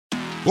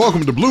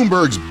Welcome to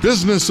Bloomberg's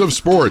Business of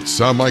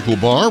Sports. I'm Michael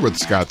Barr with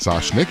Scott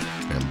Soshnick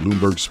and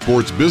Bloomberg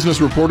Sports business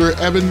reporter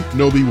Evan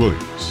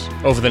Noby-Williams.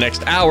 Over the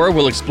next hour,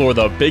 we'll explore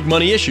the big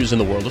money issues in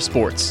the world of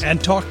sports.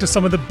 And talk to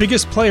some of the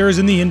biggest players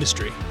in the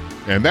industry.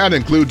 And that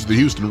includes the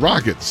Houston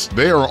Rockets.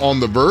 They are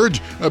on the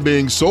verge of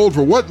being sold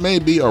for what may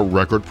be a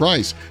record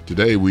price.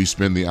 Today, we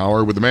spend the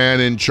hour with the man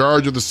in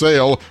charge of the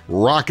sale,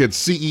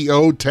 Rockets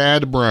CEO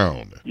Tad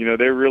Brown. You know,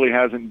 there really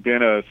hasn't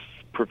been a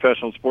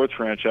professional sports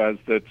franchise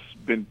that's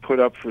been put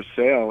up for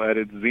sale at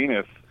its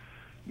zenith,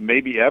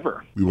 maybe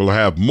ever. We will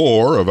have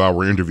more of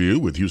our interview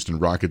with Houston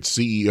Rockets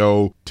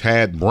CEO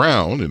Tad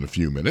Brown in a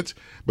few minutes.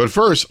 But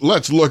first,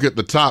 let's look at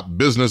the top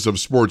business of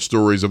sports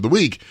stories of the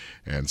week.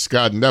 And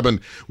Scott and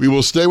Evan, we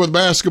will stay with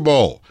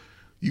basketball.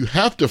 You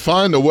have to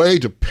find a way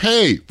to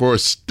pay for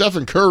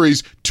Stephen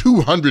Curry's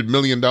 $200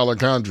 million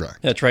contract.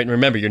 That's right. And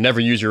remember, you never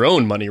use your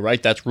own money,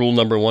 right? That's rule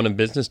number one in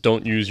business.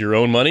 Don't use your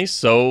own money.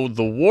 So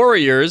the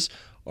Warriors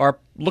are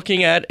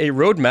looking at a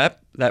roadmap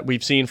that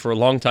we've seen for a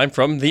long time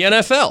from the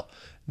NFL.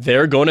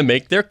 They're going to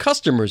make their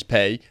customers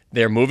pay.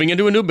 They're moving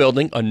into a new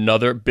building,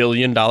 another $1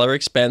 billion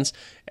expense,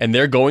 and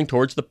they're going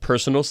towards the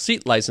personal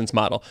seat license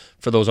model.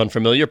 For those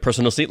unfamiliar,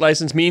 personal seat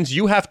license means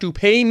you have to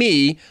pay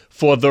me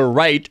for the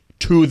right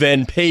to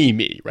then pay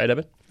me. Right,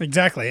 Evan?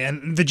 Exactly.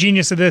 And the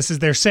genius of this is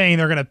they're saying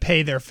they're going to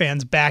pay their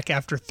fans back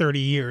after 30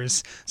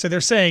 years. So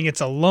they're saying it's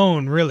a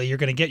loan, really. You're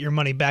going to get your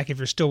money back if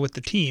you're still with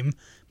the team.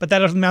 But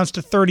that amounts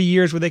to 30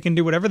 years where they can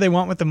do whatever they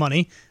want with the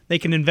money. They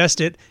can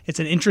invest it. It's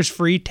an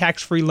interest-free,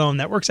 tax-free loan.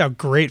 That works out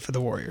great for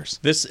the Warriors.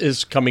 This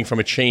is coming from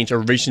a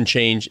recent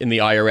change in the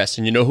IRS.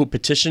 And you know who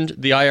petitioned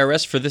the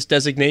IRS for this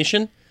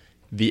designation?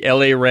 The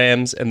LA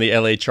Rams and the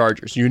LA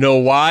Chargers. You know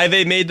why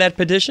they made that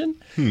petition?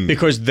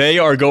 Because they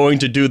are going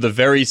to do the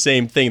very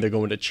same thing. They're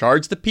going to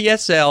charge the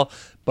PSL,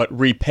 but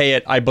repay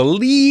it. I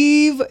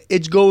believe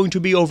it's going to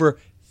be over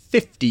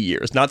 50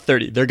 years, not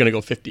 30. They're going to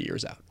go 50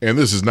 years out. And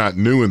this is not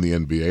new in the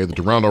NBA. The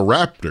Toronto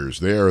Raptors,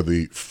 they are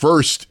the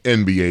first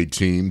NBA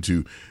team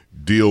to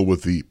deal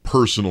with the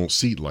personal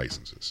seat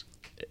licenses.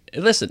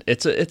 Listen,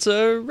 it's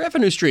a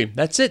revenue stream.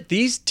 That's it.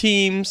 These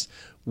teams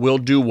will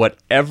do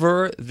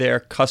whatever their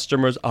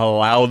customers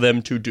allow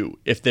them to do.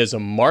 If there's a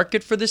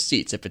market for the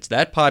seats, if it's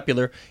that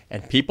popular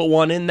and people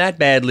want in that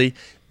badly,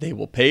 they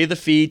will pay the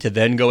fee to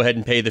then go ahead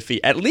and pay the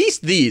fee. At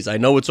least these, I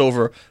know it's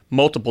over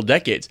multiple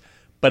decades,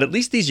 but at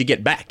least these you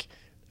get back.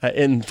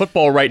 In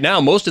football right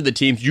now, most of the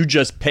teams, you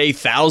just pay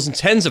thousands,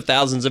 tens of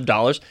thousands of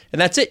dollars,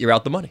 and that's it. You're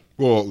out the money.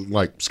 Well,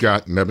 like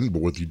Scott and Evan,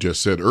 but what you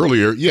just said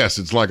earlier, yes,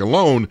 it's like a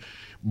loan,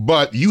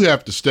 but you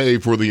have to stay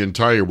for the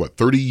entire,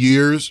 30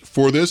 years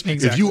for this?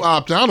 Exactly. If you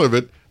opt out of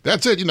it,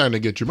 that's it. You're not going to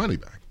get your money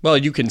back. Well,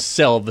 you can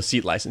sell the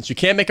seat license. You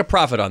can't make a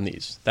profit on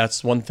these.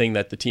 That's one thing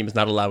that the team is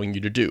not allowing you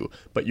to do.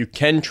 But you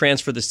can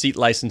transfer the seat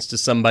license to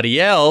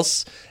somebody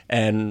else,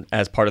 and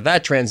as part of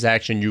that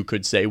transaction, you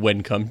could say,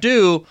 when come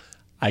due,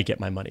 I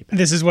get my money back.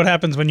 This is what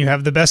happens when you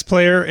have the best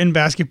player in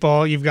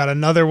basketball. You've got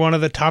another one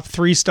of the top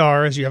 3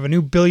 stars. You have a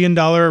new $1 billion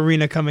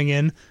arena coming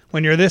in.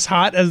 When you're this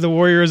hot as the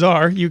Warriors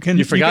are, you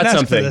forgot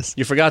something.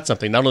 You forgot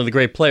something. Not only the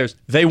great players,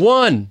 they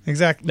won.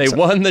 Exactly. They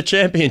won the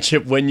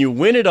championship. When you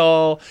win it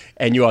all,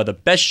 and you are the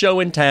best show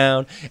in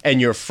town,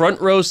 and your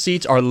front row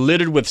seats are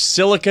littered with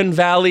Silicon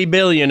Valley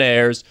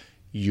billionaires,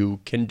 you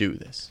can do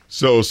this.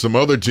 So some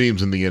other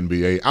teams in the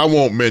NBA, I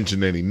won't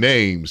mention any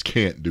names,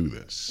 can't do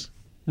this.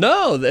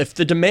 No, if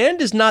the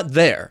demand is not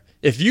there,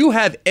 if you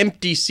have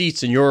empty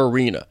seats in your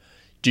arena,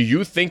 do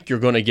you think you're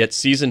going to get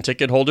season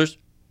ticket holders,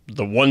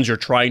 the ones you're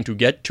trying to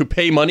get, to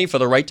pay money for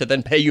the right to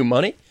then pay you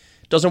money?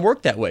 It doesn't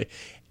work that way.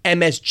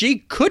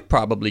 MSG could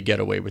probably get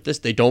away with this.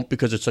 They don't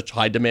because it's such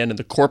high demand in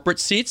the corporate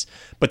seats,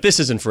 but this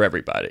isn't for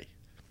everybody.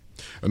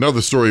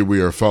 Another story we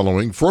are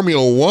following,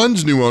 Formula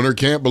One's new owner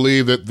can't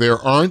believe that there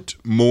aren't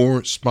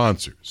more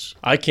sponsors.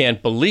 I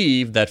can't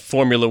believe that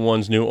Formula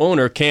One's new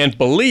owner can't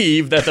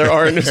believe that there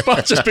aren't new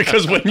sponsors,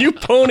 because when you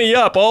pony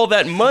up all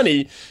that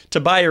money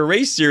to buy a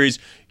race series,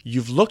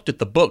 you've looked at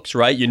the books,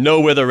 right? You know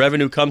where the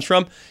revenue comes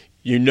from.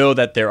 You know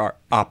that there are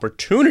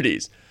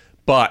opportunities.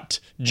 But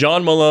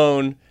John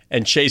Malone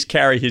and Chase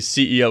Carey, his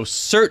CEO,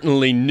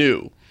 certainly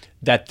knew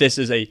that this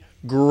is a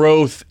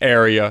growth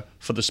area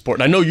for the sport.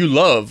 And I know you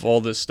love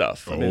all this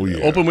stuff. Yeah.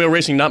 Open wheel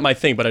racing, not my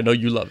thing, but I know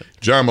you love it.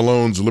 John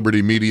Malone's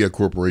Liberty Media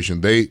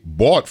Corporation, they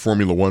bought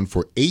Formula One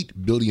for $8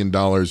 billion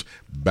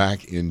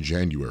back in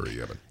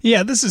January, Evan.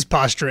 Yeah, this is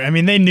posturing. I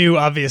mean, they knew,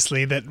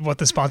 obviously, that what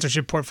the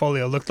sponsorship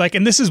portfolio looked like,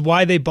 and this is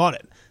why they bought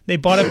it. They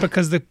bought it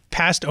because the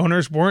past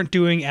owners weren't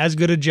doing as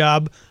good a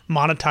job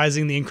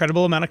monetizing the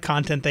incredible amount of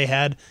content they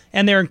had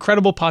and their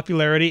incredible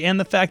popularity, and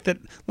the fact that,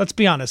 let's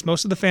be honest,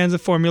 most of the fans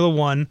of Formula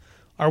One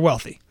are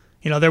wealthy.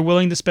 You know, they're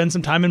willing to spend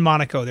some time in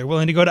Monaco. They're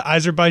willing to go to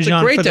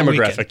Azerbaijan for the weekend. It's a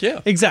great demographic,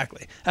 yeah.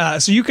 Exactly.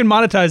 So you can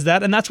monetize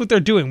that, and that's what they're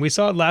doing. We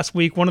saw it last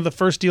week. One of the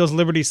first deals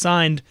Liberty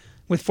signed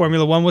with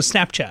Formula One was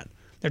Snapchat.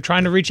 They're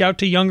trying to reach out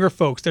to younger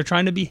folks. They're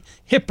trying to be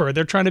hipper.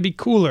 They're trying to be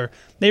cooler.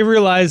 They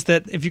realize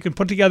that if you can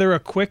put together a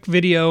quick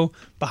video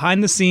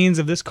behind the scenes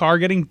of this car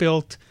getting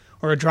built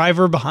or a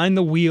driver behind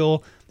the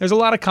wheel, There's a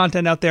lot of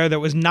content out there that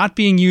was not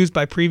being used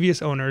by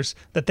previous owners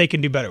that they can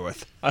do better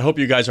with. I hope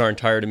you guys aren't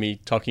tired of me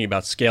talking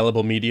about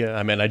scalable media.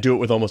 I mean, I do it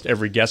with almost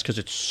every guest because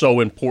it's so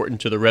important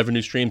to the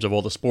revenue streams of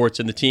all the sports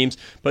and the teams.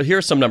 But here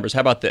are some numbers.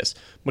 How about this?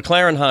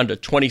 McLaren Honda,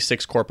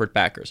 26 corporate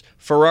backers.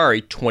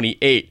 Ferrari,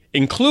 28,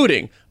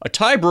 including a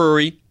Thai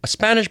brewery, a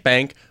Spanish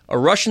bank, a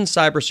Russian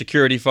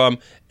cybersecurity firm,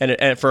 and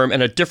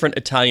a different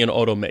Italian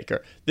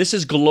automaker. This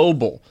is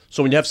global.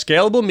 So when you have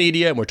scalable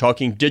media, and we're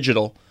talking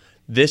digital,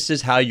 this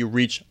is how you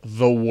reach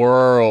the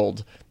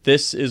world.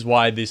 This is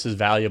why this is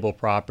valuable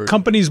property.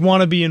 Companies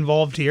want to be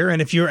involved here,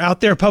 and if you're out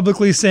there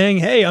publicly saying,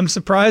 hey, I'm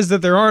surprised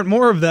that there aren't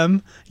more of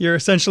them, you're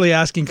essentially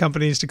asking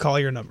companies to call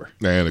your number.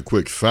 And a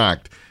quick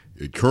fact,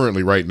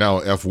 currently right now,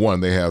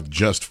 F1, they have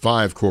just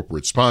 5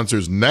 corporate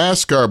sponsors.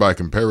 NASCAR, by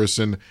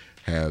comparison,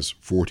 has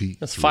 40.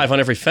 That's 5 on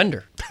every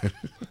fender.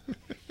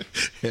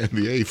 And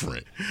the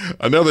A-frame.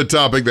 Another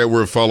topic that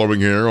we're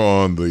following here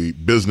on the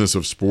business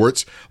of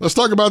sports. Let's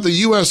talk about the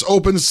U.S.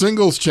 Open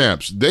singles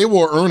champs. They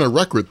will earn a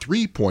record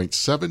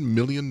 $3.7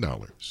 million.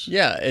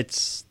 Yeah,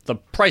 it's the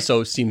price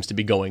seems to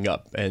be going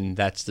up, and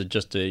that's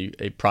just a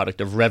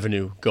product of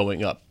revenue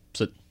going up.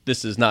 So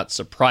this is not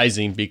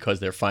surprising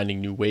because they're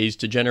finding new ways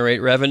to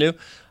generate revenue.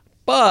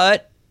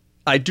 But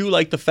I do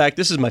like the fact,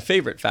 this is my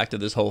favorite fact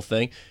of this whole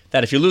thing,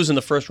 that if you lose in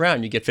the first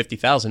round, you get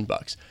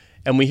 $50,000.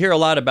 And we hear a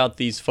lot about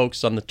these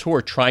folks on the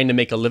tour trying to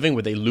make a living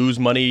where they lose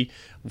money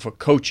for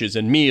coaches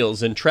and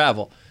meals and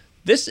travel.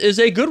 This is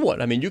a good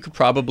one. I mean, you could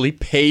probably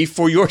pay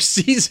for your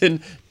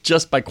season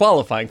just by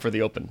qualifying for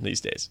the Open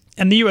these days.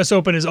 And the U.S.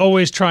 Open is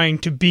always trying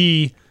to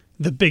be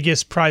the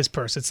biggest prize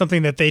purse. It's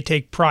something that they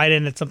take pride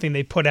in. It's something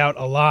they put out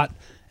a lot.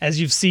 As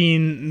you've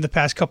seen in the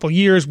past couple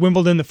years,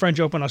 Wimbledon, the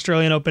French Open,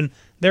 Australian Open,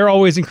 they're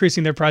always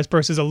increasing their prize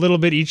purses a little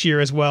bit each year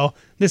as well.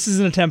 This is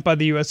an attempt by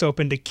the U.S.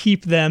 Open to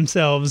keep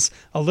themselves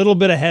a little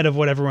bit ahead of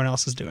what everyone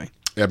else is doing.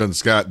 Eben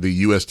Scott, the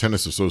U.S.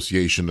 Tennis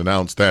Association,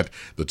 announced that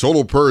the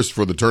total purse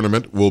for the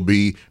tournament will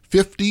be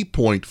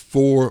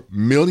 $50.4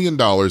 million.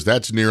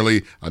 That's nearly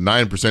a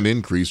 9%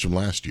 increase from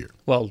last year.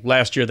 Well,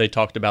 last year they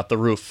talked about the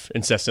roof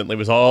incessantly. It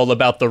was all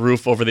about the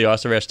roof over the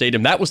All-Star Yao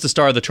Stadium. That was the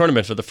star of the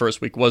tournament for the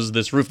first week, was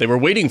this roof. They were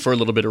waiting for a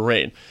little bit of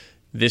rain.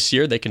 This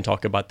year they can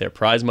talk about their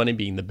prize money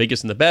being the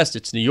biggest and the best.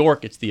 It's New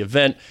York. It's the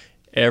event.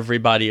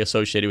 Everybody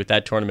associated with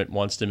that tournament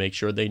wants to make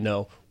sure they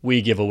know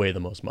we give away the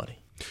most money.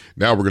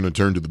 Now we're going to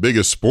turn to the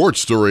biggest sports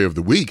story of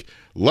the week.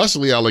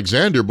 Leslie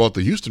Alexander bought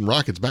the Houston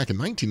Rockets back in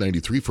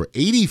 1993 for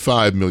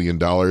 $85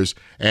 million,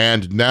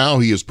 and now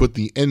he has put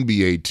the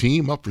NBA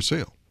team up for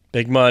sale.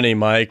 Big money,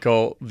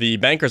 Michael. The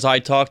bankers I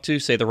talked to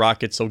say the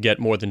Rockets will get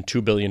more than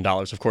 $2 billion.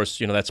 Of course,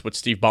 that's what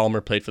Steve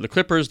Ballmer played for the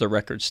Clippers, the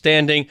record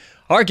standing.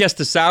 Our guest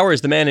this hour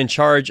is the man in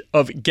charge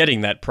of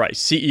getting that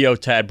price, CEO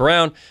Tad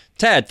Brown.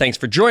 Tad, thanks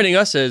for joining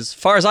us. As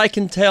far as I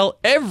can tell,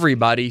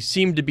 everybody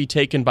seemed to be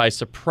taken by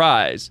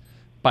surprise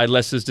by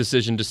Les's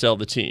decision to sell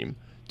the team.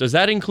 Does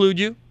that include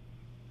you?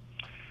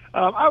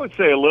 I would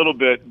say a little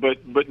bit,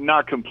 but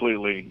not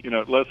completely.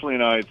 Leslie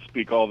and I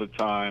speak all the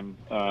time,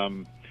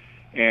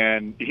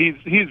 and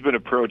he's been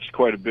approached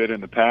quite a bit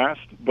in the past,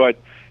 but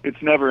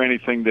it's never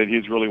anything that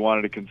he's really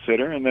wanted to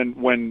consider. And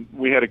then when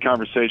we had a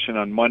conversation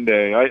on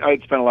Monday, I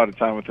had spent a lot of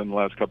time with him the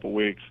last couple of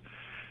weeks,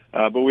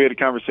 but we had a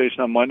conversation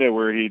on Monday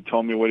where he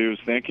told me what he was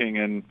thinking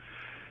and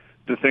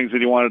the things that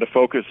he wanted to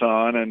focus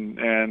on,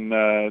 and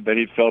that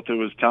he felt it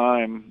was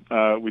time.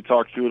 We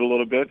talked through it a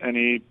little bit, and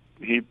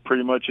he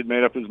pretty much had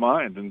made up his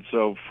mind. And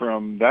so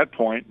from that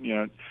point,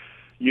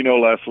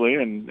 Leslie,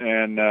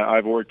 and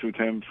I've worked with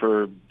him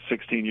for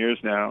 16 years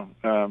now.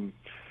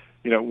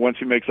 Once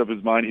he makes up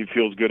his mind, he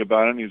feels good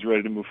about it, and he's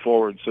ready to move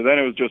forward. So then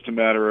it was just a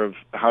matter of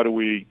how do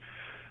we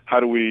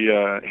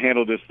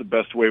handle this the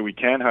best way we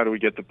can? How do we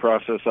get the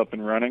process up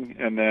and running?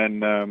 And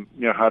then,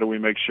 how do we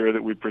make sure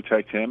that we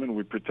protect him and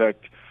we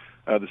protect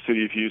the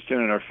city of Houston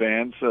and our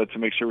fans to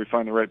make sure we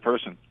find the right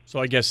person. So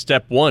I guess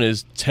step one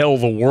is tell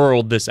the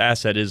world this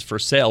asset is for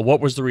sale. What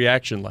was the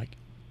reaction like?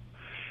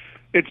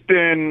 It's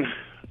been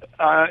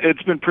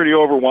pretty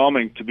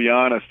overwhelming, to be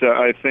honest.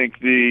 I think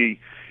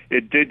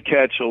it did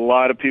catch a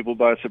lot of people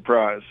by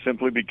surprise,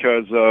 simply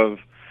because of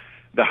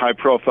the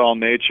high-profile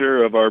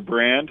nature of our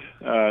brand.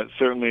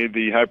 Certainly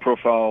the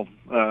high-profile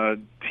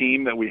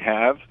team that we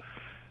have.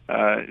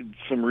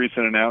 Some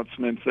recent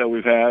announcements that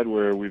we've had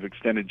where we've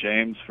extended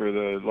James for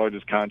the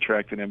largest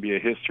contract in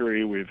NBA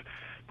history. We've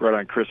brought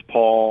on Chris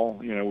Paul.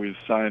 We've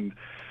signed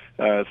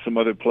some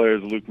other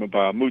players, Luke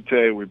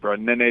Mbah-a-Moute. We brought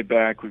Nene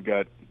back. We've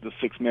got the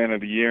sixth man of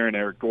the year in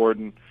Eric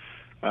Gordon.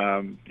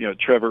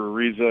 Trevor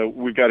Ariza.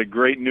 We've got a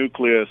great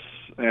nucleus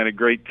and a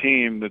great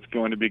team that's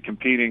going to be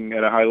competing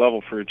at a high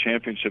level for a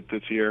championship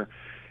this year.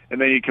 And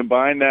then you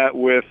combine that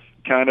with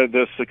kind of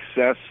the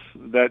success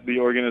that the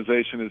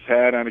organization has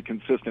had on a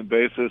consistent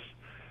basis,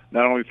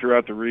 not only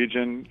throughout the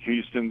region.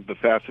 Houston's the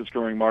fastest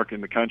growing market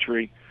in the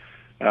country,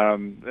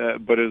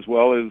 but as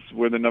well as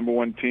we're the number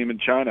one team in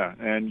China.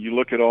 And you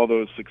look at all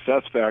those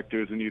success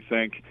factors and you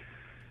think,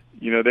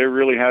 there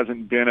really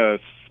hasn't been a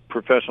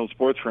professional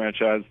sports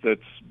franchise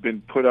that's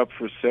been put up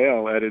for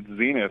sale at its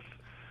zenith,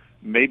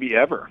 maybe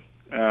ever.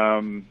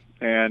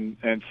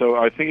 And so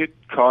I think it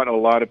caught a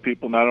lot of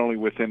people, not only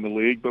within the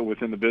league but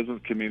within the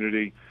business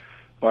community,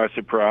 by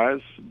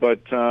surprise.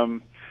 But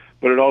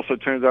it also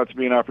turns out to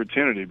be an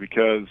opportunity,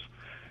 because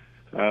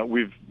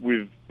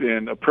we've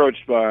been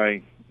approached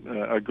by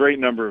a great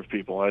number of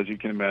people, as you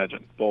can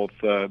imagine, both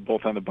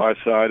on the buy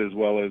side as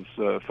well as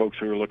folks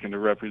who are looking to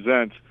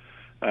represent.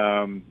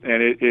 And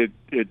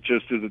it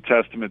just is a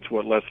testament to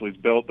what Leslie's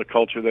built, the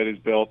culture that he's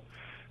built,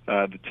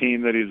 the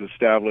team that he's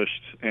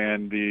established,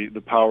 and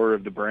the power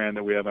of the brand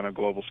that we have on a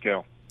global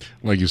scale.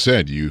 Like you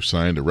said, you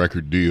signed a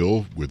record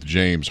deal with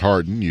James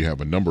Harden. You have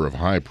a number of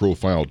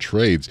high-profile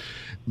trades.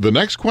 The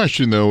next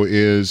question, though,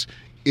 is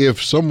if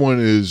someone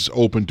is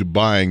open to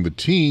buying the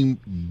team,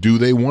 do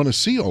they want to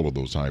see all of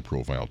those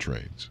high-profile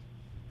trades?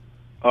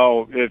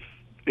 Oh,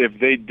 if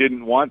they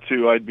didn't want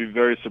to, I'd be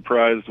very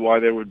surprised why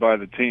they would buy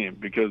the team,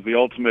 because the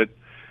ultimate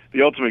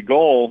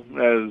goal,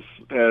 as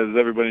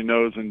everybody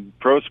knows in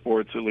pro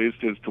sports at least,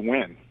 is to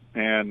win.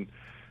 And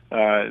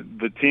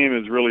the team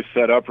is really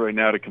set up right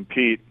now to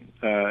compete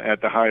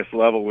at the highest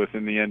level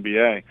within the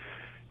NBA.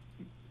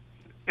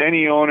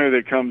 Any owner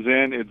that comes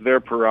in, it's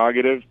their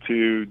prerogative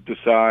to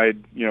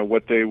decide,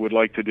 what they would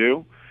like to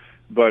do.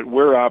 But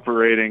we're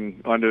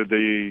operating under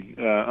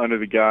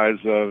the guise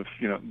of,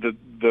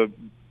 the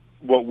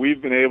what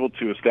we've been able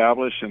to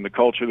establish and the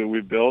culture that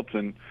we've built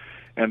and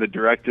the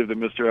directive that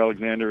Mr.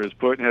 Alexander has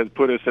put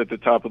us at the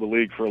top of the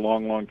league for a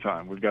long, long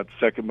time. We've got the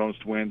second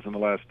most wins in the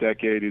last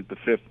decade. He's the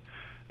fifth.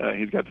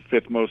 He's got the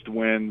fifth most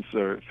wins,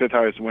 or fifth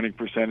highest winning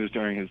percentage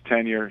during his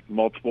tenure.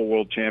 Multiple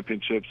world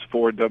championships,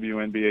 4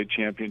 WNBA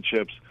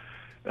championships.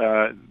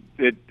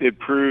 It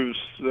proves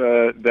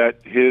that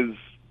his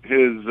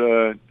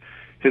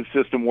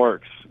system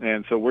works,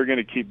 and so we're going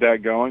to keep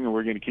that going, and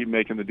we're going to keep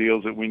making the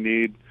deals that we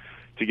need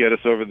to get us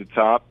over the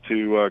top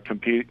to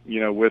compete,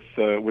 with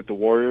the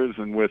Warriors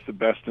and with the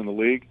best in the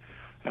league,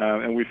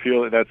 and we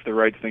feel that that's the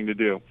right thing to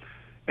do.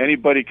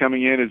 Anybody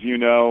coming in, as you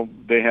know,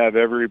 they have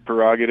every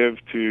prerogative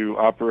to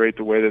operate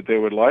the way that they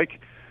would like,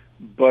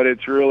 but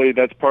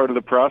that's part of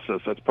the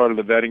process. That's part of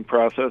the vetting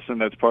process, and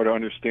that's part of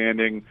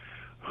understanding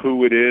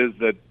who it is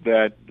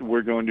that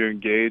we're going to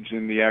engage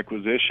in the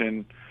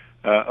acquisition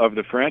of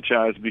the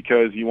franchise,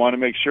 because you want to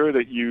make sure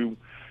that you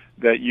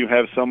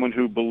have someone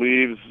who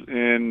believes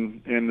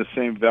in the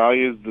same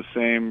values, the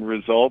same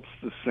results,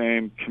 the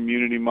same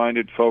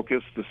community-minded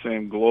focus, the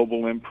same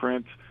global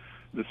imprint,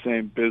 the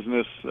same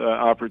business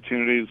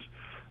opportunities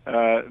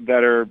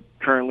that are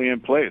currently in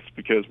place,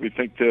 because we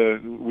think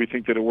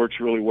that it works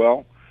really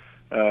well.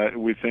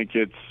 We think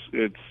it's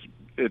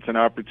an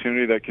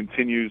opportunity that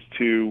continues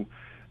to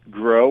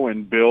grow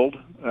and build,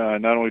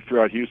 not only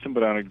throughout Houston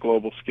but on a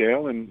global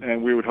scale,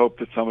 and we would hope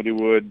that somebody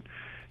would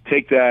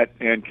take that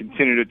and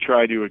continue to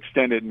try to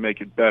extend it and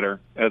make it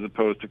better, as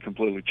opposed to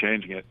completely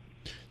changing it.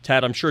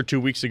 Tad, I'm sure 2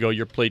 weeks ago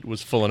your plate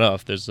was full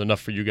enough. There's enough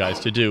for you guys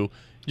to do.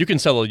 You can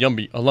sell a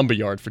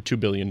lumberyard for $2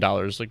 billion.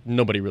 Like,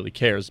 nobody really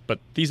cares. But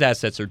these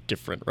assets are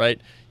different, right?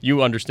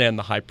 You understand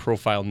the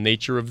high-profile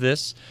nature of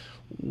this.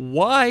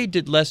 Why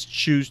did Les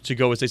choose to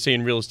go, as they say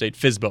in real estate,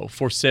 FSBO,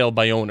 for sale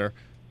by owner,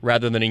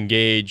 rather than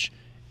engage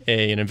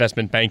an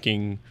investment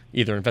banking,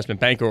 either investment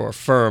banker or a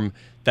firm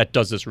that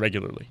does this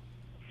regularly?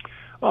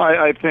 Well,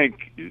 I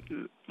think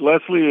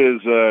Leslie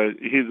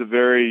he's a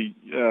very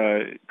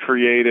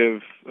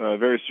creative,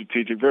 very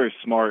strategic, very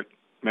smart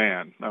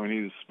man. I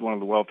mean, he's one of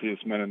the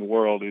wealthiest men in the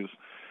world.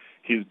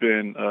 He's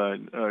been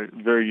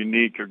very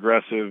unique,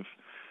 aggressive.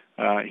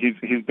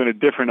 He's been a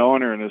different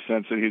owner in the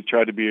sense that he's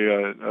tried to be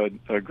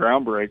a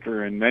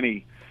groundbreaker in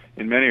many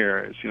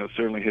areas.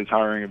 Certainly his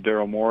hiring of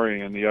Daryl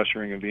Morey and the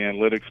ushering of the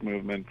analytics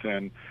movement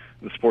and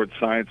the sports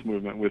science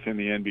movement within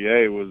the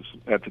NBA was,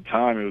 at the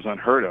time, it was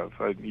unheard of.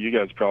 You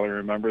guys probably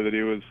remember that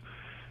he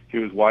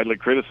was widely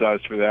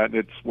criticized for that, and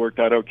it's worked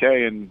out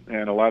okay, and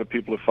a lot of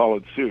people have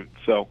followed suit.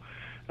 So,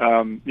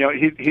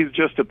 he's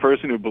just a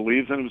person who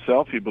believes in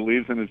himself. He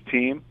believes in his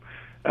team.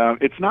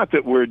 It's not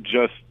that we're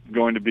just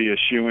going to be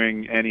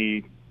eschewing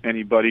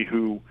anybody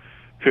who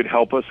could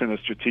help us in a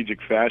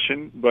strategic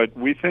fashion, but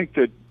we think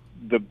that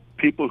the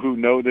people who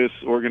know this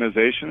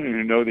organization and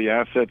who know the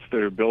assets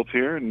that are built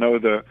here and know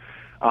the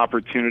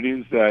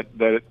opportunities that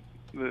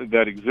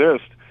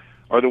exist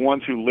are the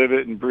ones who live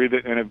it and breathe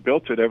it and have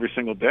built it every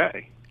single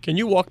day. Can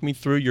you walk me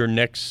through your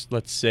next,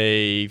 let's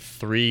say,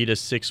 3 to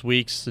 6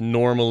 weeks?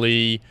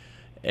 Normally,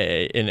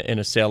 in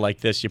a sale like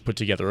this, you put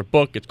together a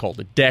book. It's called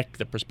a deck.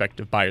 The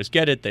prospective buyers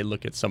get it. They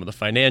look at some of the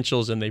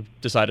financials, and they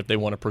decide if they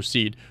want to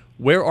proceed.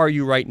 Where are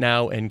you right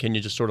now, and can you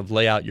just sort of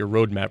lay out your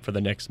roadmap for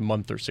the next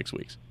month or 6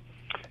 weeks?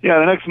 Yeah,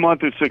 the next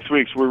month or 6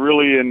 weeks, we're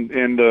really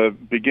in the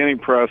beginning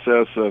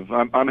process of,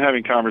 I'm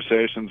having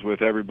conversations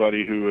with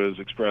everybody who has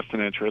expressed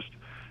an interest.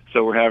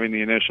 So we're having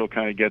the initial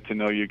kind of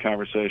get-to-know-you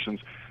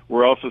conversations.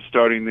 We're also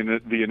starting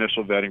the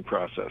initial vetting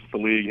process. The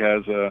league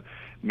has a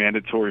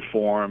mandatory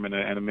form and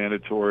a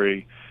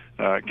mandatory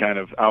kind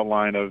of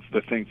outline of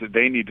the things that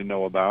they need to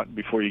know about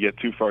before you get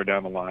too far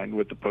down the line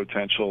with the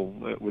potential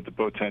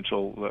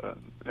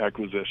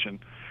acquisition.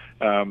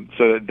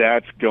 So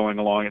that's going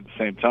along at the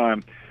same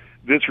time.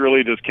 this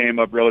really just came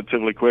up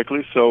relatively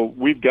quickly. So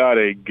we've got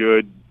a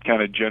good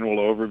kind of general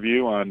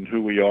overview on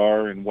who we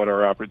are and what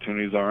our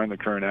opportunities are and the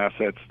current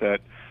assets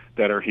that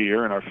are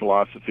here and our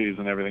philosophies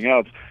and everything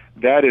else.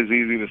 That is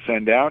easy to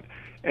send out.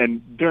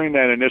 And during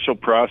that initial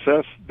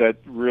process, that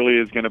really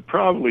is going to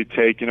probably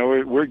take,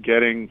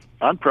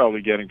 I'm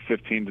probably getting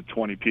 15 to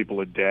 20 people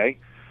a day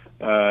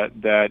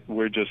that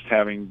we're just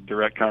having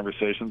direct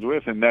conversations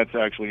with, and that's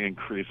actually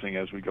increasing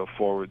as we go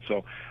forward.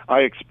 So I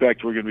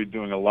expect we're going to be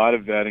doing a lot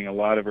of vetting, a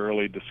lot of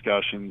early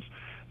discussions,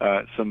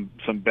 some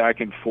back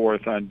and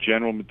forth on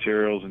general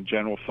materials and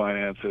general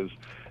finances,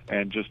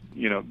 and just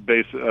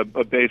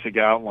a basic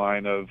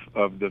outline of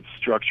the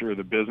structure of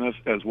the business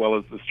as well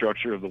as the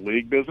structure of the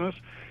league business.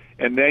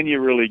 And then you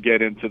really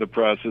get into the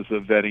process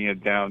of vetting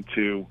it down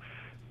to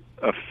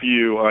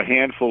a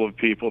handful of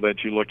people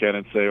that you look at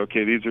and say,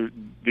 okay,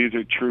 these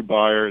are true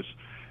buyers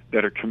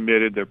that are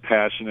committed, they're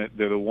passionate,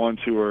 they're the ones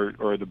who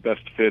are the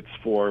best fits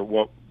for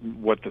what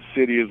the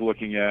city is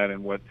looking at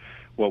and what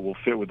will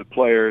fit with the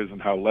players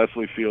and how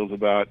Leslie feels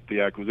about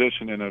the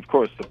acquisition and, of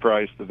course, the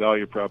price, the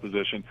value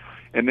proposition.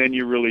 And then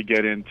you really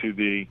get into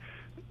the,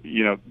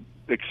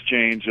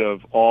 exchange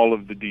of all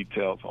of the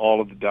details,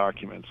 all of the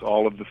documents,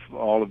 all of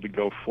the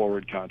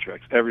go-forward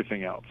contracts,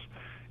 everything else.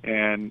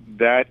 And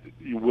that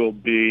will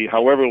be,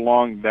 however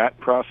long that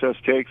process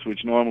takes,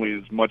 which normally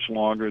is much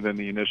longer than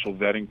the initial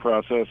vetting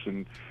process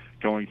and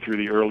going through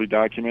the early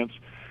documents,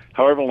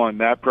 however long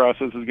that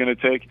process is going to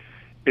take,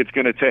 it's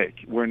going to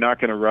take. We're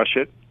not going to rush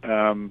it.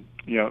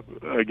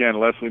 Again,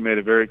 Leslie made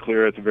it very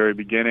clear at the very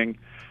beginning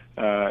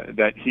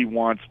that he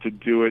wants to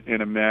do it in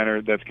a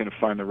manner that's going to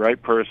find the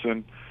right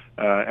person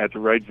at the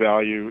right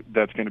value,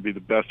 that's going to be the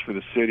best for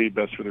the city,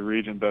 best for the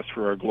region, best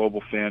for our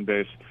global fan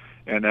base,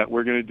 and that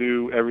we're going to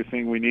do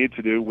everything we need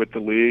to do with the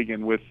league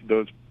and with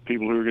those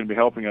people who are going to be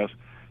helping us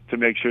to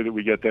make sure that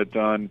we get that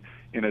done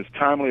in as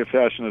timely a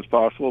fashion as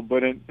possible,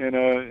 but in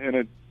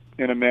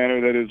a manner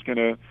that is going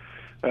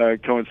to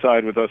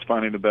coincide with us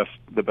finding the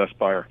best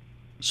buyer.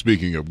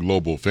 Speaking of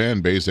global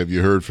fan base, have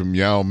you heard from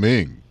Yao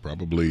Ming,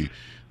 probably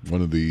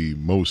one of the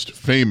most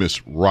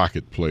famous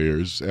Rocket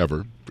players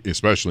ever,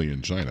 especially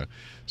in China?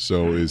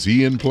 So is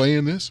he in play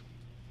in this?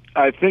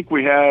 I think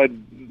we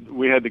had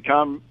the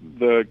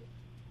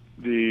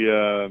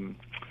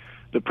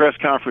press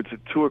conference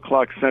at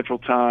 2:00 Central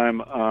Time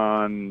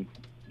on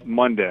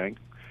Monday.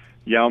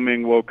 Yao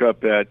Ming woke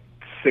up at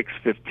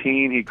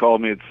 6:15. He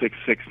called me at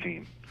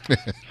 6:16.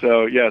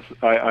 So yes,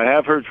 I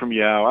have heard from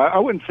Yao. I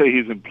wouldn't say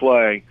he's in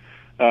play.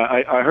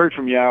 I heard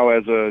from Yao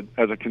as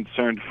a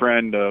concerned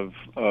friend of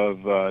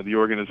the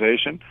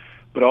organization,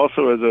 but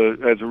also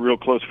as a real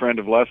close friend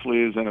of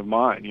Leslie's and of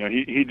mine.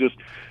 He just,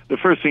 the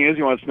first thing is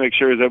he wants to make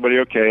sure, is everybody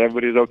okay?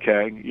 Everybody's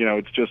okay.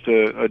 It's just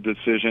a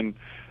decision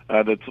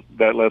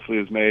that Leslie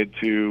has made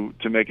to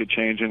make a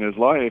change in his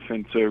life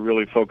and to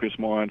really focus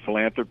more on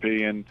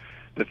philanthropy and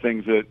the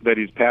things that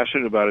he's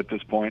passionate about at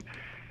this point.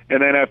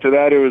 And then after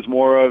that, it was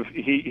more of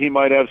he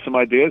might have some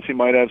ideas. He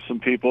might have some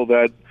people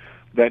that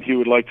he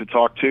would like to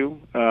talk to.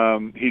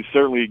 He's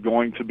certainly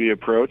going to be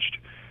approached.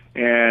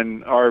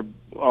 And our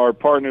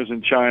partners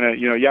in China,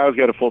 Yao's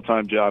got a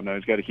full-time job now.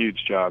 He's got a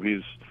huge job.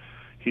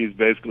 He's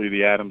basically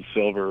the Adam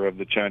Silver of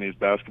the Chinese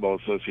Basketball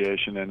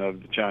Association and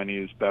of the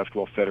Chinese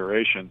Basketball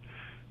Federation.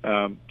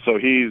 So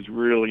he's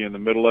really in the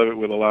middle of it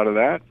with a lot of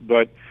that.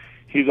 But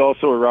he's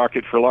also a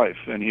Rocket for life,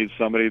 and he's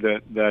somebody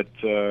that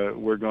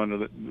we're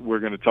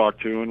going to talk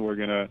to, and we're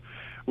going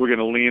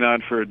to lean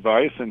on for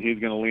advice, and he's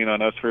going to lean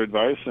on us for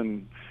advice.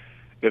 And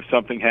if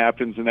something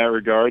happens in that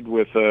regard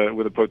with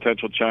a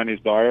potential Chinese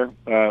buyer,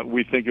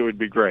 we think it would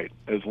be great,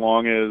 as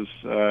long as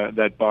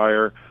that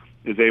buyer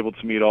is able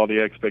to meet all the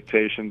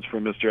expectations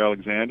from Mr.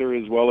 Alexander,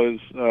 as well as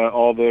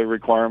all the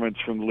requirements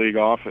from the league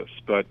office.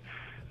 But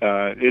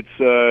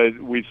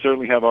we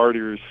certainly have already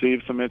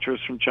received some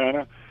interest from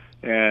China,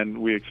 and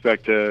we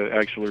expect to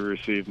actually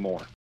receive more.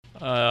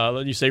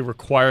 You say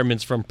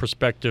requirements from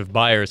prospective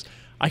buyers.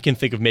 I can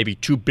think of maybe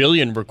 2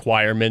 billion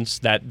requirements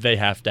that they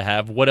have to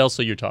have. What else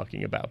are you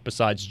talking about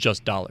besides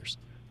just dollars?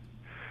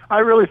 I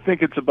really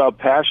think it's about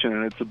passion,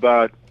 and it's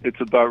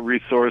about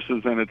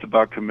resources, and it's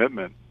about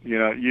commitment.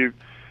 There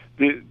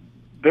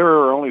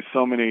are only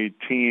so many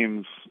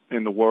teams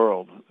in the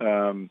world,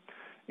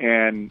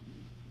 and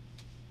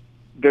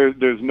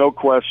there's no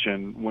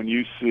question when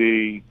you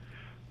see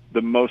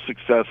the most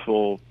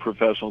successful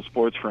professional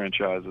sports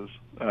franchises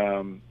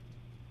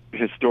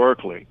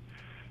historically.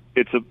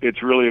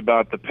 It's really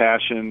about the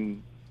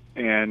passion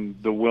and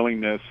the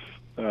willingness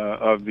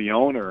of the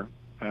owner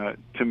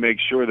to make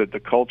sure that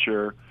the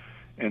culture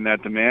and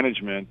that the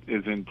management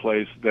is in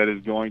place that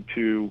is going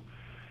to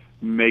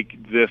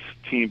make this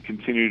team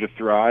continue to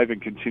thrive and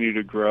continue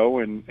to grow,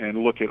 and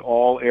look at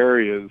all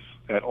areas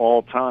at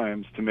all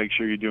times to make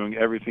sure you're doing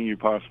everything you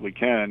possibly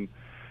can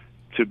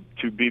to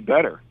be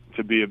better,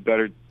 to be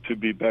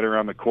better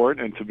on the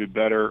court and to be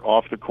better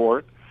off the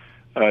court,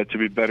 to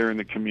be better in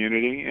the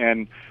community.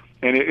 And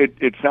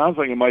it sounds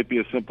like it might be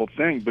a simple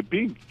thing, but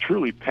being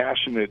truly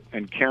passionate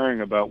and caring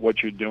about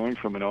what you're doing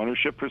from an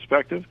ownership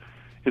perspective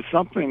is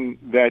something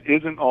that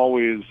isn't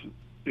always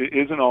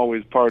isn't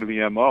always part of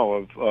the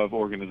MO of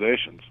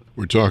organizations.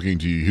 We're talking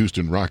to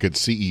Houston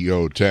Rockets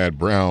CEO Tad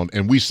Brown,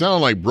 and we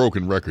sound like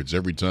broken records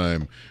every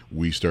time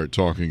we start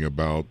talking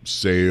about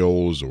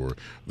sales or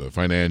the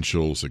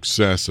financial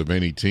success of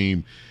any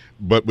team.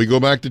 But we go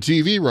back to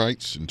TV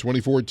rights. In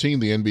 2014,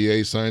 the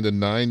NBA signed a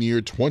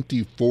 9-year,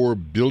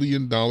 $24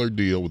 billion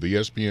deal with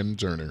ESPN and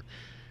Turner,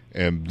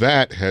 and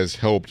that has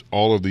helped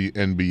all of the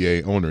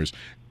NBA owners,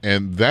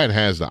 and that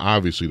has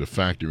obviously to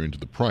factor into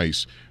the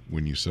price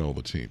when you sell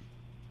the team.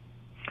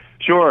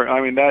 Sure. I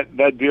mean,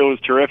 that deal was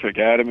terrific.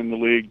 Adam and the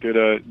league did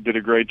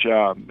a great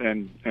job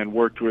and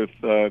worked with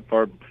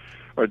our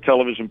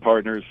television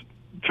partners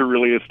to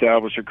really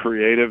establish a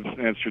creative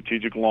and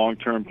strategic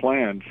long-term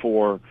plan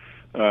for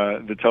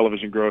the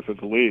television growth of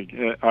the league.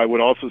 I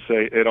would also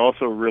say it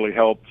also really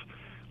helped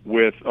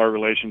with our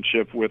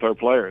relationship with our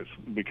players,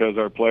 because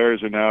our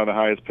players are now the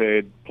highest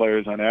paid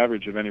players on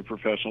average of any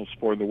professional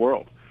sport in the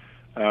world.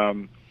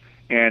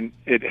 And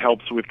it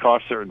helps with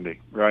cost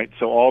certainty, right?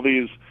 So all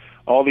these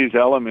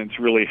elements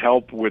really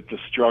help with the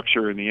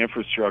structure and the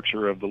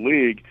infrastructure of the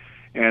league,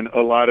 and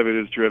a lot of it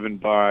is driven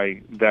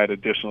by that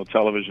additional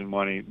television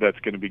money that's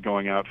going to be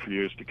going out for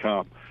years to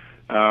come.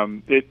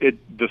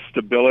 The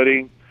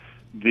stability,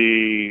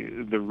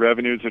 the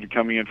revenues that are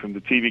coming in from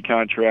the TV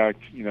contract,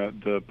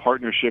 the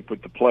partnership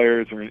with the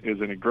players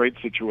is in a great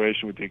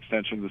situation with the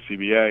extension of the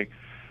CBA.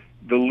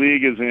 The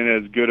league is in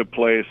as good a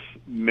place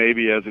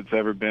maybe as it's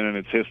ever been in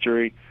its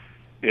history.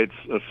 It's,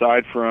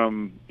 aside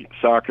from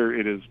soccer,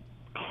 it is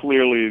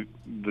clearly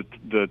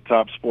the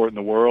top sport in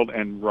the world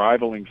and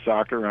rivaling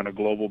soccer on a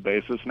global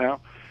basis now.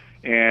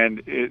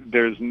 And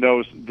there's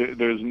no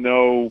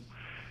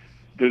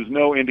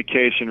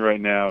indication right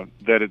now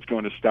that it's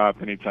going to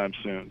stop anytime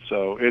soon.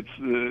 So it's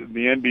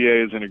the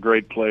NBA is in a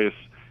great place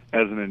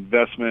as an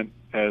investment,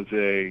 as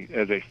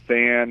a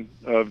fan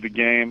of the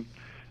game.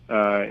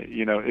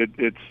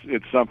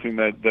 It's something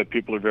that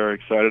people are very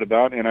excited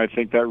about, and I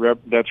think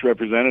that's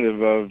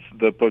representative of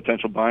the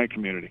potential buying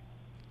community.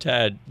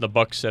 Tad, the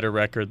Bucks set a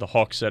record, the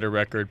Hawks set a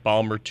record,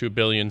 Ballmer $2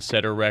 billion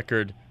set a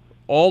record.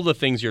 All the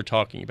things you're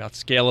talking about,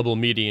 scalable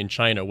media in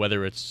China,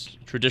 whether it's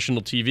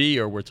traditional TV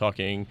or we're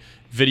talking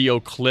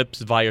video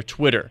clips via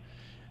Twitter,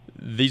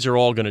 these are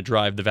all going to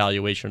drive the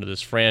valuation of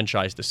this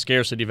franchise, the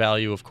scarcity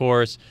value, of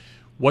course.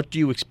 What do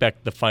you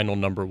expect the final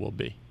number will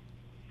be?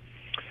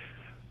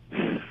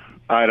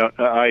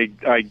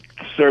 I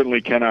certainly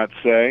cannot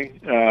say.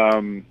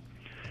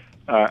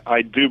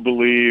 I do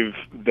believe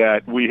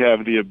that we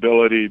have the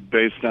ability,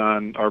 based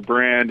on our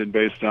brand and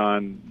based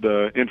on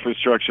the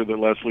infrastructure that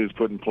Leslie has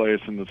put in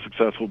place and the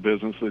successful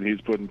business that he's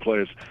put in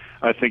place.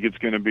 I think it's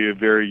going to be a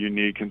very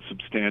unique and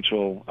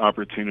substantial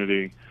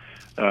opportunity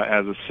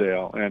as a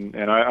sale. And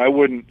I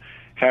wouldn't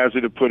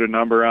hazard to put a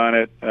number on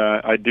it.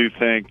 I do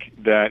think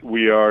that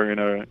we are in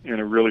a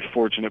really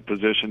fortunate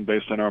position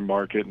based on our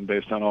market and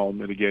based on all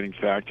mitigating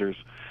factors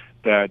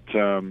that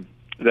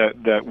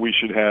we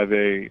should have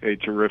a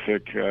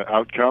terrific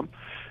outcome.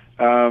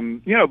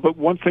 But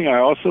one thing I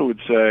also would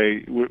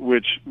say,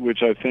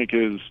 which I think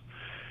is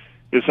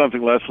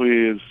something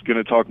Leslie is going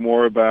to talk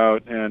more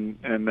about, and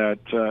that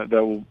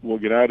we'll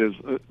get at, is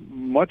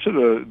much of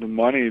the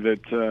money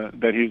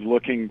that he's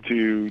looking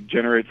to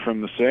generate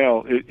from the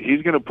sale,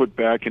 he's going to put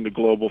back into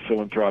global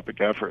philanthropic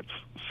efforts.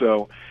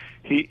 So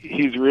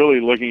he's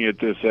really looking at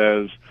this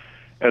as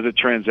a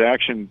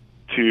transaction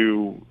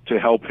to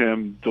help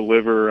him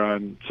deliver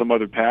on some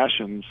other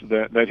passions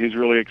that he's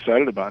really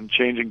excited about, and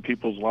changing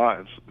people's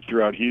lives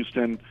throughout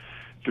Houston,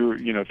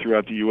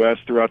 throughout the U.S.,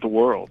 throughout the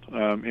world,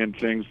 and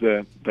things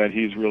that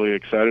he's really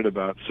excited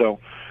about. So,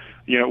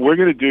 we're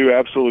going to do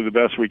absolutely the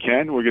best we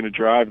can. We're going to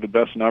drive the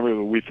best number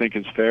that we think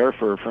is fair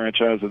for a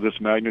franchise of this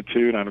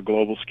magnitude on a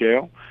global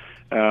scale,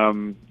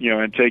 and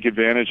take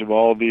advantage of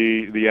all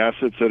the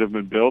assets that have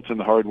been built and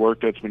the hard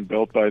work that's been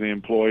built by the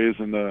employees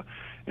and the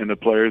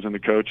players and the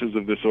coaches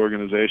of this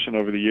organization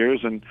over the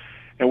years, and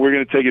we're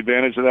going to take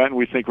advantage of that, and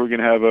we think we're going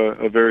to have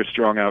a very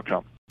strong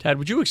outcome. Tad,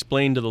 would you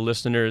explain to the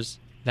listeners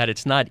that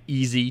it's not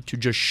easy to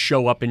just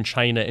show up in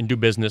China and do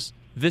business?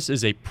 This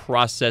is a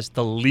process.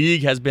 The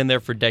league has been there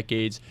for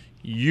decades.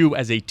 You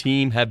as a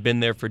team have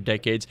been there for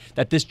decades,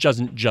 that this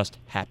doesn't just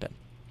happen.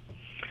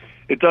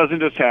 It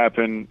doesn't just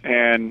happen,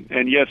 and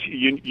yes,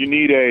 you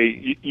need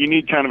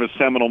kind of a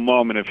seminal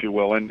moment, if you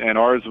will, and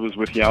ours was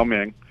with Yao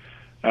Ming.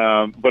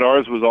 But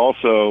ours was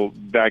also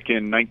back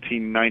in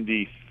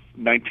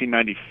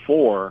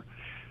 1994.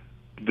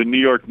 The New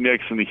York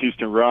Knicks and the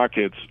Houston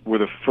Rockets were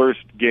the first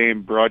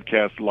game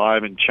broadcast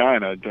live in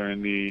China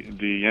during the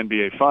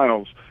NBA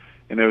Finals,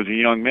 and there was a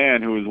young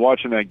man who was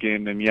watching that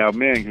game named Yao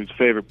Ming, whose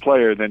favorite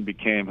player then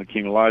became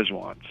Hakeem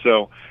Olajuwon.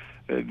 So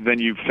then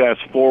you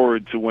fast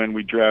forward to when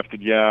we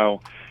drafted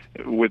Yao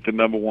with the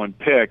number one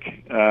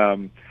pick.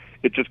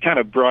 It just kind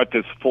of brought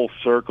this full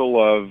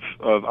circle of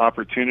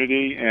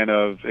opportunity and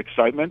of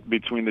excitement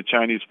between the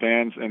Chinese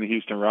fans and the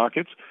Houston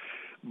Rockets.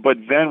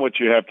 But then what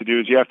you have to do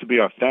is you have to be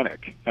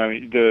authentic. I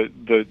mean,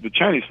 the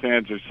Chinese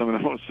fans are some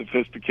of the most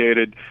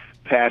sophisticated,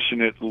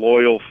 passionate,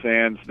 loyal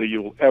fans that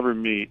you will ever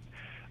meet.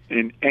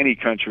 in any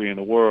country in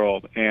the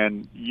world,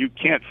 and you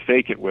can't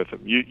fake it with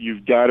them.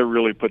 You've got to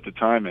really put the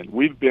time in.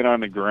 We've been on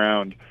the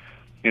ground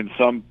in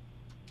some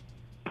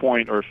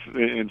point or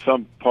in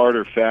some part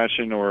or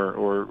fashion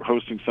or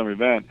hosting some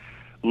event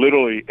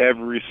literally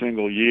every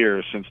single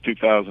year since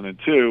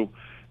 2002,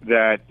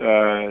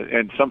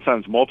 and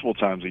sometimes multiple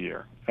times a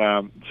year.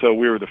 So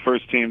we were the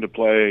first team to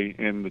play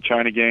in the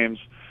China Games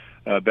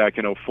back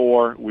in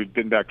 2004. We've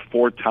been back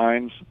 4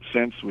 times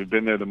since. We've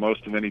been there the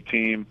most of any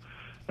team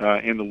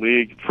in the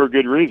league, for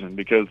good reason,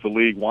 because the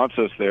league wants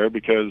us there,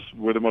 because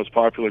we're the most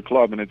popular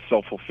club and it's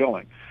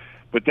self-fulfilling.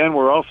 But then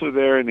we're also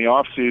there in the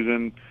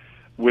off-season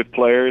with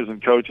players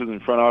and coaches and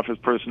front office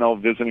personnel,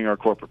 visiting our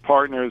corporate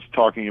partners,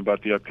 talking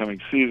about the upcoming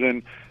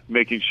season,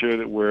 making sure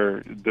that we're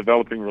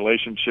developing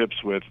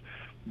relationships with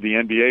the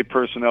NBA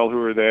personnel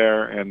who are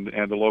there and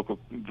the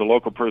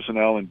local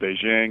personnel in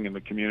Beijing and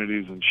the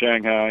communities in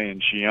Shanghai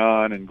and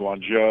Xi'an and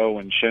Guangzhou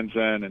and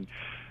Shenzhen and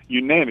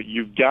you name it.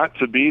 You've got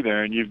to be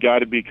there, and you've got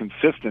to be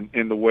consistent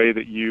in the way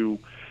that you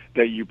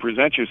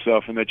present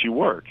yourself and that you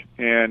work.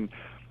 And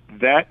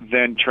that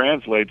then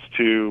translates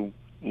to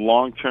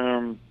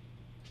long-term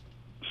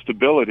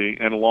stability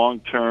and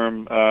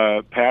long-term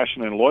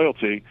passion and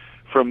loyalty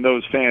from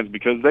those fans,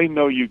 because they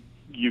know you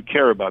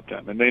care about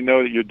them, and they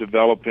know that you're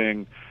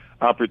developing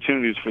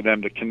opportunities for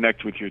them to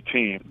connect with your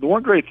team. One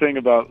of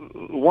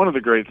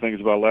the great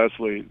things about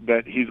Leslie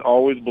that he's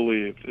always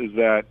believed is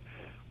that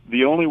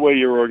the only way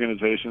your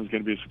organization is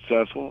going to be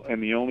successful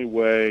and the only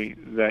way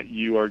that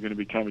you are going to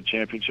become a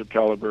championship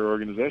caliber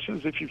organization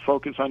is if you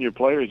focus on your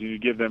players and you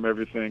give them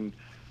everything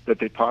that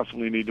they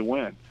possibly need to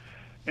win.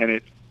 And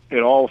it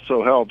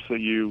also helps that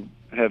you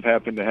have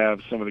happened to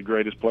have some of the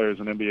greatest players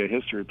in NBA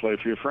history play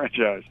for your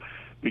franchise,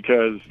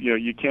 because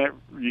you can't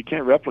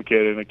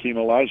replicate an Akeem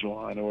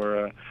Olajuwon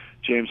or a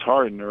James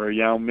Harden or a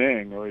Yao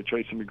Ming or a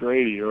Tracy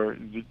McGrady or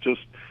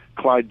just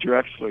Clyde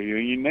Drexler,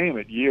 you name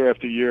it, year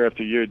after year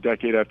after year,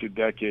 decade after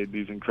decade,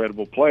 these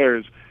incredible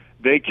players,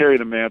 they carry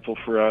the mantle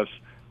for us.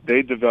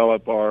 They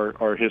develop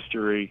our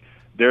history.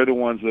 They're the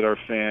ones that our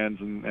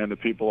fans and the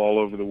people all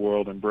over the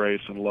world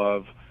embrace and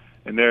love.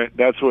 And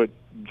that's what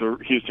the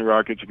Houston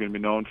Rockets are going to be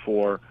known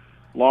for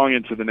long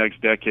into the next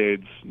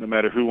decades, no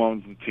matter who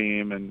owns the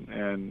team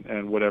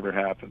and whatever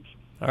happens.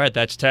 All right,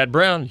 that's Tad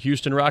Brown,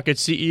 Houston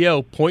Rockets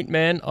CEO, point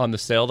man on the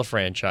sale of the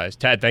franchise.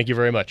 Tad, thank you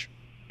very much.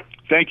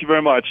 Thank you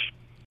very much.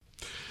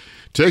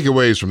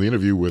 Takeaways from the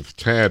interview with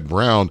Tad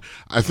Brown.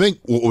 I think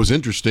what was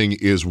interesting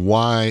is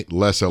why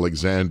Les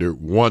Alexander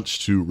wants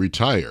to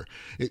retire.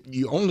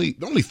 Only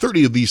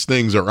 30 of these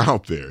things are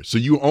out there, so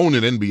you own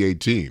an NBA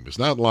team. It's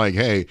not like,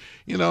 hey,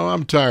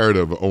 I'm tired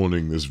of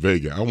owning this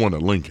Vega. I want a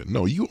Lincoln.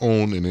 No, you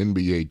own an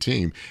NBA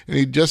team, and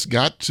he just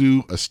got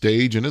to a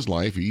stage in his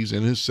life. He's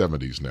in his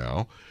 70s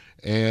now,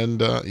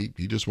 and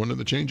he just wanted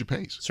the change of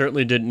pace.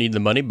 Certainly didn't need the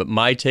money, but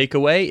my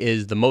takeaway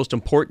is the most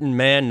important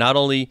man, not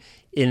only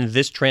in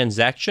this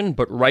transaction,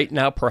 but right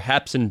now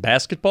perhaps in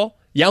basketball,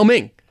 Yao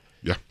Ming.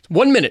 Yeah.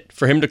 1 minute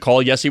for him to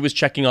call. Yes, he was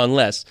checking on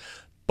Les.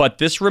 But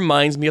this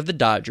reminds me of the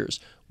Dodgers,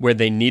 where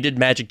they needed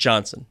Magic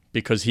Johnson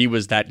because he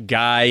was that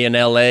guy in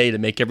L.A. to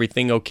make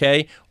everything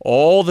okay.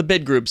 All the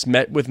bid groups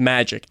met with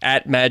Magic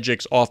at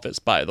Magic's office,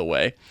 by the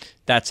way.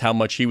 That's how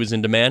much he was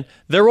in demand.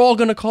 They're all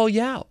going to call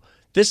Yao.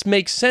 This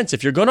makes sense.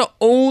 If you're going to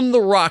own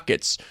the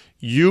Rockets,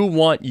 you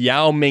want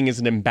Yao Ming as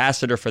an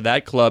ambassador for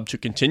that club to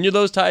continue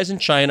those ties in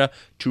China,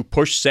 to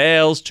push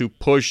sales, to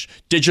push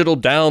digital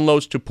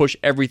downloads, to push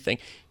everything.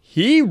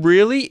 He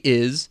really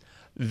is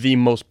the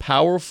most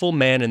powerful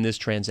man in this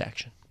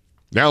transaction.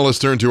 Now let's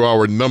turn to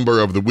our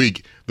number of the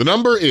week. The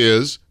number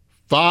is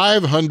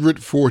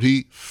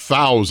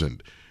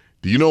 540,000.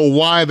 Do you know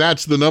why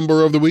that's the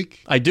number of the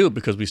week? I do,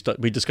 because we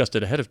discussed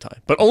it ahead of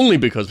time. But only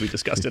because we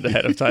discussed it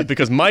ahead of time.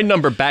 Because my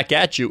number back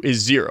at you is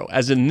 0.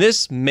 As in,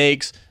 this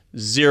makes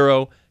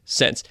 0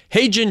 sense.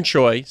 Hae-Jin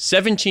Choi,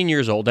 17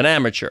 years old, an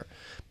amateur,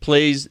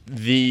 plays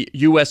the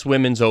U.S.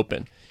 Women's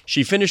Open.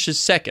 She finishes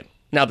second.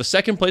 Now, the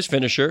second-place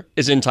finisher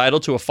is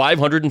entitled to a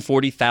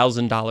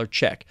 $540,000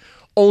 check.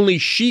 Only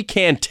she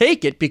can't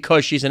take it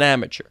because she's an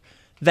amateur.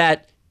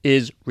 That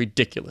is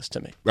ridiculous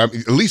to me. I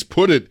mean, at least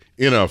put it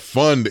in a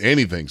fund,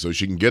 anything, so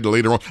she can get it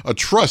later on. A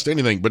trust,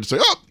 anything, but say,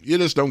 oh, you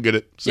just don't get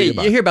it. You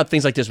hear about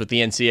things like this with the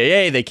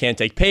NCAA. They can't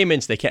take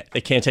payments. They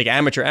can't take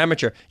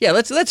amateur. Yeah,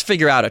 let's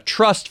figure out a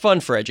trust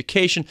fund for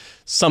education,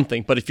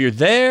 something. But if you're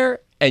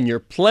there and you're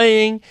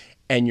playing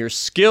and your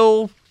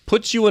skill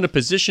puts you in a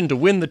position to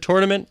win the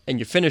tournament and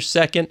you finish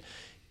second,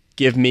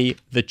 give me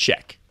the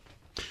check.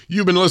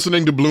 You've been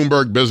listening to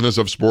Bloomberg Business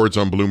of Sports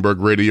on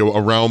Bloomberg Radio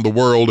around the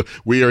world.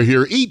 We are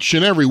here each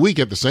and every week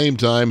at the same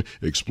time,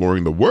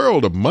 exploring the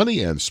world of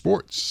money and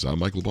sports. I'm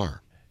Michael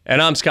Barr.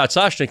 And I'm Scott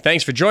Soshnick.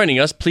 Thanks for joining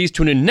us. Please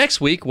tune in next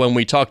week when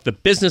we talk the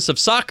business of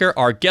soccer.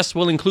 Our guests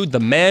will include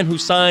the man who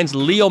signs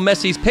Leo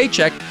Messi's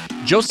paycheck,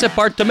 Josep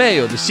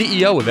Bartomeu, the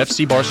CEO of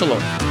FC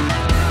Barcelona.